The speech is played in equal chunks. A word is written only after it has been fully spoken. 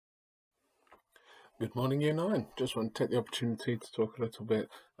Good morning, Year 9. Just want to take the opportunity to talk a little bit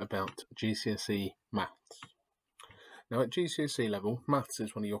about GCSE Maths. Now, at GCSE level, Maths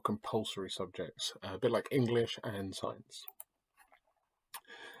is one of your compulsory subjects, a bit like English and Science.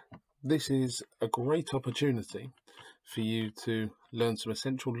 This is a great opportunity for you to learn some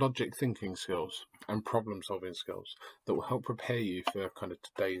essential logic thinking skills and problem solving skills that will help prepare you for kind of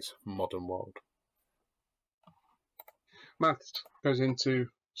today's modern world. Maths goes into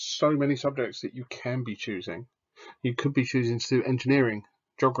so many subjects that you can be choosing. You could be choosing to do engineering,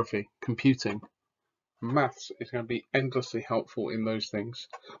 geography, computing. Maths is going to be endlessly helpful in those things.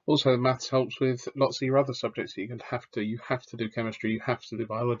 Also, maths helps with lots of your other subjects that you have to do chemistry, you have to do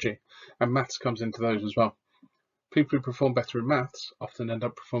biology, and maths comes into those as well. People who perform better in maths often end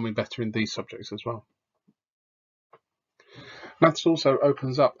up performing better in these subjects as well. Maths also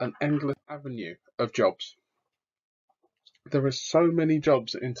opens up an endless avenue of jobs. There are so many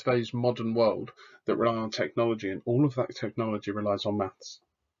jobs in today's modern world that rely on technology, and all of that technology relies on maths.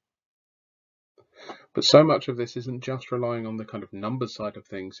 But so much of this isn't just relying on the kind of numbers side of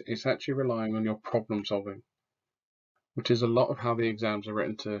things, it's actually relying on your problem solving, which is a lot of how the exams are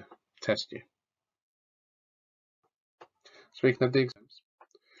written to test you. Speaking of the exams,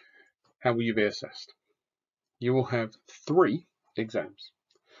 how will you be assessed? You will have 3 exams.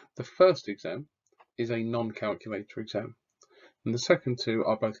 The first exam is a non-calculator exam, and the second 2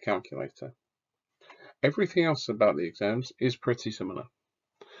 are both calculator. Everything else about the exams is pretty similar.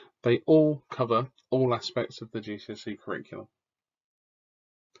 They all cover all aspects of the GCSE curriculum.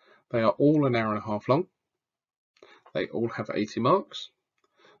 They are all an hour and a half long. They all have 80 marks.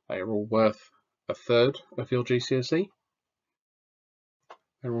 They are all worth a third of your GCSE.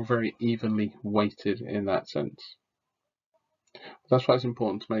 They're all very evenly weighted in that sense. That's why it's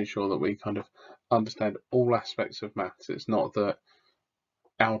important to make sure that we kind of understand all aspects of maths. It's not that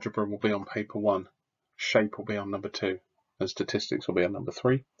algebra will be on paper 1, shape will be on number 2, and statistics will be on number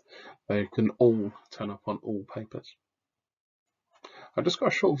 3. They can all turn up on all papers. I've just got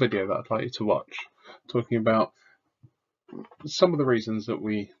a short video that I'd like you to watch, talking about some of the reasons that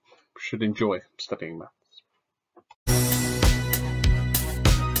we should enjoy studying maths.